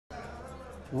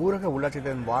ஊரக உள்ளாட்சித்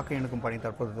தேர்தல் வாக்கு எண்ணுக்கும் பணி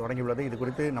தற்போது தொடங்கியுள்ளது. இது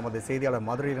குறித்து நமது செய்தியாளர்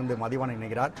மதுரையிலிருந்து மதிவாணன்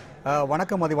இணைகிறார்.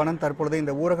 வணக்கம் மதிவாணன். தற்பொழுது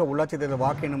இந்த ஊரக உள்ளாட்சித் தேர்தல்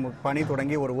வாக்கு எண்ணும் பணி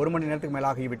தொடங்கி ஒரு மணி நேரத்துக்கு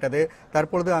மேலாகிவிட்டது.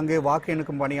 தற்பொழுது அங்கு வாக்கு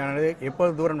எண்ணுக்கும் பணியானது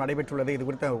எப்போது தூரம் நடைபெற்றுள்ளது? இது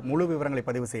குறித்த முழு விவரங்களை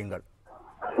பதிவு செய்யுங்கள்.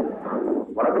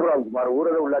 வணக்கம்.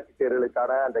 ஊரக உள்ளாட்சி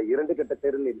தேர்தலுக்கான அந்த 2 கட்ட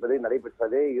தேர்தல் என்பது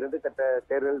நடைபெற்றது. 2 கட்ட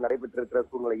தேர்தல் நடைபெற்றிருக்கிற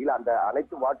சூழ்நிலையில் அந்த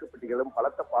அனைத்து வாக்குப்பெட்டிகளும்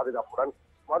பலத்த பாதுகாப்புடன்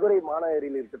மதுரை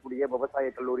மாநகரில் இருக்கக்கூடிய விவசாய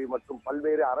கல்லூரி மற்றும்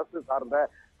பல்வேறு அரசு சார்ந்த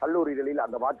கல்லூரிகளில்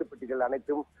அந்த வாக்குப்பெட்டிகள்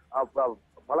அனைத்தும்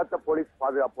பலத்த போலீஸ்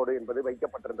பாதுகாப்போடு என்பது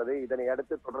வைக்கப்பட்டிருந்தது. இதனை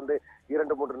அடுத்து தொடர்ந்து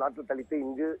 2-3 நாட்கள் கழித்து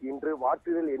இன்று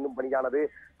வாக்குகள் எண்ணும் பணியானது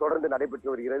தொடர்ந்து நடைபெற்று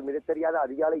வருகிறது. மிக தெரியாத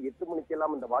அதிகாலை 8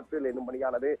 மணிக்கெல்லாம் இந்த வாக்குகள் எண்ணும்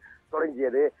பணியானது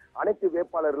தொடங்கியது. அனைத்து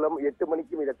வேட்பாளர்களும் 8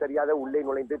 மணிக்கு மிக தெரியாத உள்ளே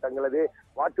நுழைந்து தங்களது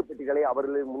வாக்குப்பெட்டிகளை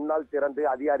அவர்கள் முன்னால் திறந்து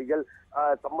அதிகாரிகள்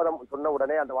சம்மதம் சொன்ன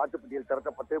உடனே அந்த வாக்குப்பெட்டியில்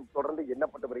திறக்கப்பட்டு தொடர்ந்து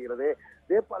எண்ணப்பட்டு வருகிறது.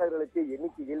 வேட்பாளர்களுக்கு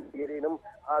எண்ணிக்கையில் ஏதேனும்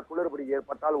குளறுபடி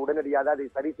ஏற்பட்டால் உடனடியாக அதை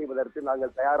சரி செய்வதற்கு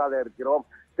நாங்கள் தயாராக இருக்கிறோம்.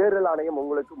 தேர்தல் ஆணையம்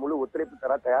உங்களுக்கு முழு ஒத்துழைப்பு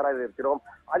தர தயாராக இருக்கிறோம்.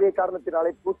 அதே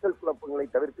காரணத்தினாலே கூச்சல் குழப்பங்களை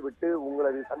தவிர்த்துவிட்டு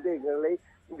உங்களது சந்தேகங்களை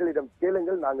எங்களிடம்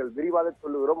கேளுங்கள், நாங்கள் விரிவாக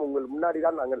சொல்லுகிறோம். உங்கள்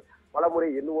முன்னாடிதான் நாங்கள் பலமுறை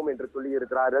எண்ணுவோம் என்று சொல்லி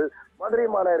இருக்கிறார்கள். மதுரை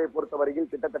மாநகரை பொறுத்தவரையில்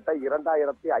கிட்டத்தட்ட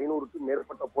 2500க்கும்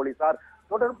மேற்பட்ட போலீசார்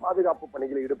தொடர் பாதுகாப்பு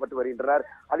பணிகளில் ஈடுபட்டு வருகின்றனர்.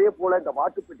 அதே போல இந்த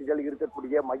வாக்குப்பெட்டிகள்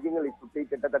இருக்கக்கூடிய மையங்களை சுற்றி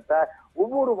கிட்டத்தட்ட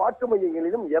ஒவ்வொரு வாக்கு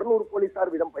மையங்களிலும் 200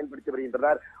 போலீசார் வீதம் பயன்படுத்தி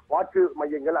வருகின்றனர். வாக்கு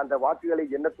மையங்கள் அந்த வாக்குகளை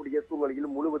எண்ணக்கூடிய சூழ்நிலையில்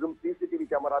முழுவதும் சிசிடிவி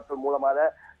கேமராக்கள் மூலமாக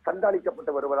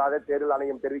கண்காணிக்கப்பட்டு வருவதாக தேர்தல்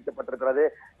ஆணையம் தெரிவிக்கப்பட்டிருக்கிறது.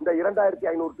 இந்த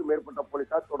 2500க்கும் மேற்பட்ட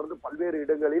போலீசார் தொடர்ந்து பல்வேறு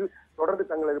இடங்களில் தொடர்ந்து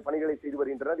தங்களது பணிகளை செய்து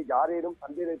வருகின்றனர். யாரேனும்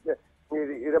சந்தேகத்துக்கு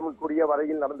இடமுக்கூடிய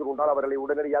வரையில் நடந்து கொண்டால் அவர்களை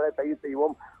உடனடியாக கைது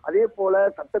செய்வோம். அதே போல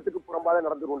சட்டத்துக்கு புறம்பாக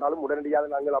நடந்து கொண்டாலும் உடனடியாக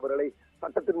நாங்கள் அவர்களை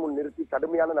சட்டத்தின் முன் நிறுத்தி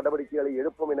கடுமையான நடவடிக்கைகளை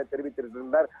எடுப்போம் என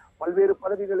தெரிவித்திருக்கின்றனர். பல்வேறு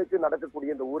பதவிகளுக்கு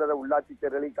நடக்கக்கூடிய இந்த ஊரக உள்ளாட்சி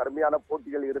தேர்தலில் கடுமையான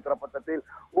போட்டிகள் இருக்கிற பட்சத்தில்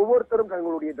ஒவ்வொருத்தரும்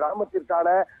தங்களுடைய கிராமத்திற்கான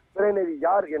பிரதிநிதி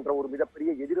யார் என்ற ஒரு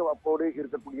மிகப்பெரிய எதிர்பார்ப்போடு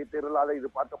இருக்கக்கூடிய தேர்தலாக இது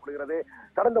பார்க்கப்படுகிறது.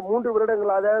 கடந்த 3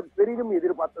 வருடங்களாக பெரிதும்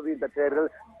எதிர்பார்த்தது இந்த தேர்தல்.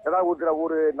 அதாவது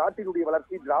ஒரு நாட்டினுடைய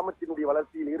வளர்ச்சி கிராமத்தினுடைய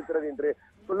வளர்ச்சியில் இருக்கிறது என்று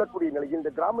சொல்லக்கூடிய நிலையில்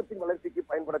இந்த கிராமத்தின் வளர்ச்சிக்கு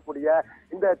பயன்படக்கூடிய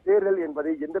இந்த தேர்தல் என்பது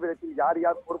எந்த விதத்தில் யார்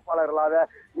யார் பொறுப்பாளர்களாக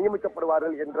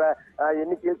நியமிக்கப்படுவார்கள் என்ற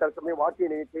எண்ணிக்கையில் தற்சமயம் வாக்கு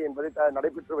எண்ணிக்கை என்பது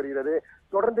நடைபெற்று வருகிறது.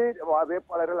 தொடர்ந்து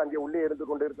வேட்பாளர்கள் அங்கே உள்ளே இருந்து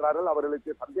கொண்டிருக்கிறார்கள்.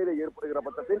 அவர்களுக்கு சந்தேகம் ஏற்படுகிற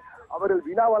பட்சத்தில் அவர்கள்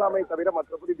வினாவலாமை தவிர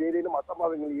மற்றபடி வேறேனும்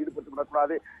அசம்பாவிதங்களில் ஈடுபட்டு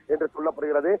விடக்கூடாது என்று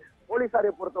சொல்லப்படுகிறது.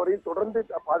 போலீசாரை பொறுத்தவரையில் தொடர்ந்து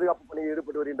பாதுகாப்பு பணியில்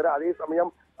ஈடுபட்டு வருகின்றனர். அதே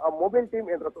சமயம் மொபைல் டீம்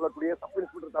என்று சொல்லக்கூடிய சப்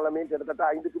இன்ஸ்பெக்டர் தலைமையில் கிட்டத்தட்ட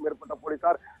 5க்கும் மேற்பட்ட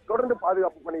போலீசார் தொடர்ந்து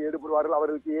பாதுகாப்பு பணியில் ஈடுபடுவார்கள்.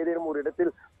 அவர்களுக்கு ஏதேனும் ஒரு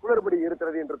இடத்தில் குளறுபடி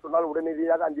இருக்கிறது என்று சொன்னால்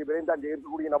உடனடியாக அங்கே விரைந்து அங்கே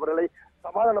இருக்கக்கூடிய நபர்களை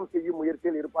சமாதானம் செய்யும்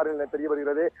முயற்சியில் இருப்பார்கள் என தெரிய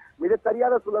வருகிறது. மிக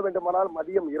சரியாக சொல்ல வேண்டுமானால்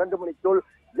மதியம் 2 மணிக்குள்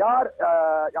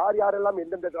யாரெல்லாம்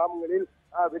எந்தெந்த கிராமங்களில்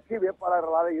வெற்றி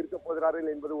வேட்பாளர்களாக இருக்க போகிறார்கள்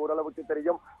என்பது ஓரளவுக்கு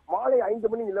தெரியும். மாலை 5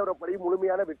 மணி நிலவரப்படி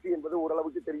முழுமையான வெற்றி என்பது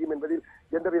ஓரளவுக்கு தெரியும் என்பதில்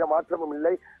எந்தவித மாற்றமும்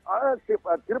இல்லை. ஆனால்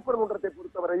திருப்பரங்குன்றத்தை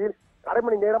பொறுத்தவரையில் 1/2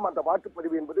 மணி நேரம் அந்த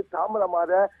வாக்குப்பதிவு என்பது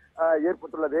தாமதமாக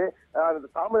ஏற்பட்டுள்ளது.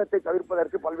 அந்த தாமதத்தை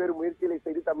தவிர்ப்பதற்கு பல்வேறு முயற்சிகளை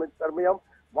செய்து தற்சமயம்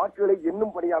வாக்குகளை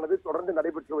எண்ணும் பணியானது தொடர்ந்து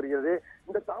நடைபெற்று வருகிறது.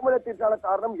 இந்த தாமதத்திற்கான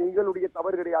காரணம் எங்களுடைய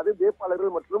தவறு கிடையாது.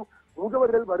 வேட்பாளர்கள் மற்றும்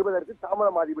முகவர்கள் வருவதற்கு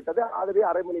தாமதமாகிவிட்டது. ஆகவே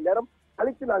 1/2 மணி நேரம்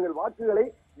கழித்து நாங்கள் வாக்குகளை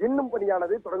எண்ணும்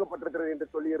பணியானது தொடங்கப்பட்டிருக்கிறது என்று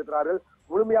சொல்லி இருக்கிறார்கள்.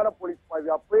 முழுமையான போலீஸ்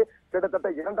பாதுகாப்பு கிட்டத்தட்ட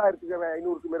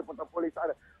 2500க்கும் மேற்பட்ட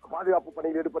போலீசார் பாதுகாப்பு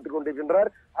பணியில் ஈடுபட்டுக் கொண்டிருக்கின்றனர்.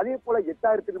 அதே போல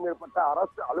 8000க்கும் மேற்பட்ட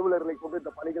அரசு அலுவலர்களை கொண்டு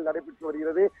இந்த பணிகள் நடைபெற்று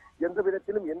வருகிறது. எந்த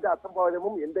விதத்திலும் எந்த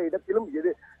அசம்பாவிதமும் எந்த இடத்திலும்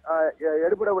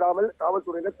எடுபட விடாமல்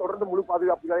காவல்துறையினர் தொடர்ந்து முழு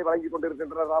பாதுகாப்புகளை வழங்கிக்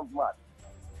கொண்டிருக்கின்றனர். ராம்குமார்,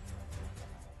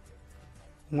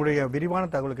 உங்களுடைய விரிவான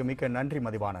தகவலுக்கு மிக்க நன்றி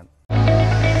மதிவாணன்.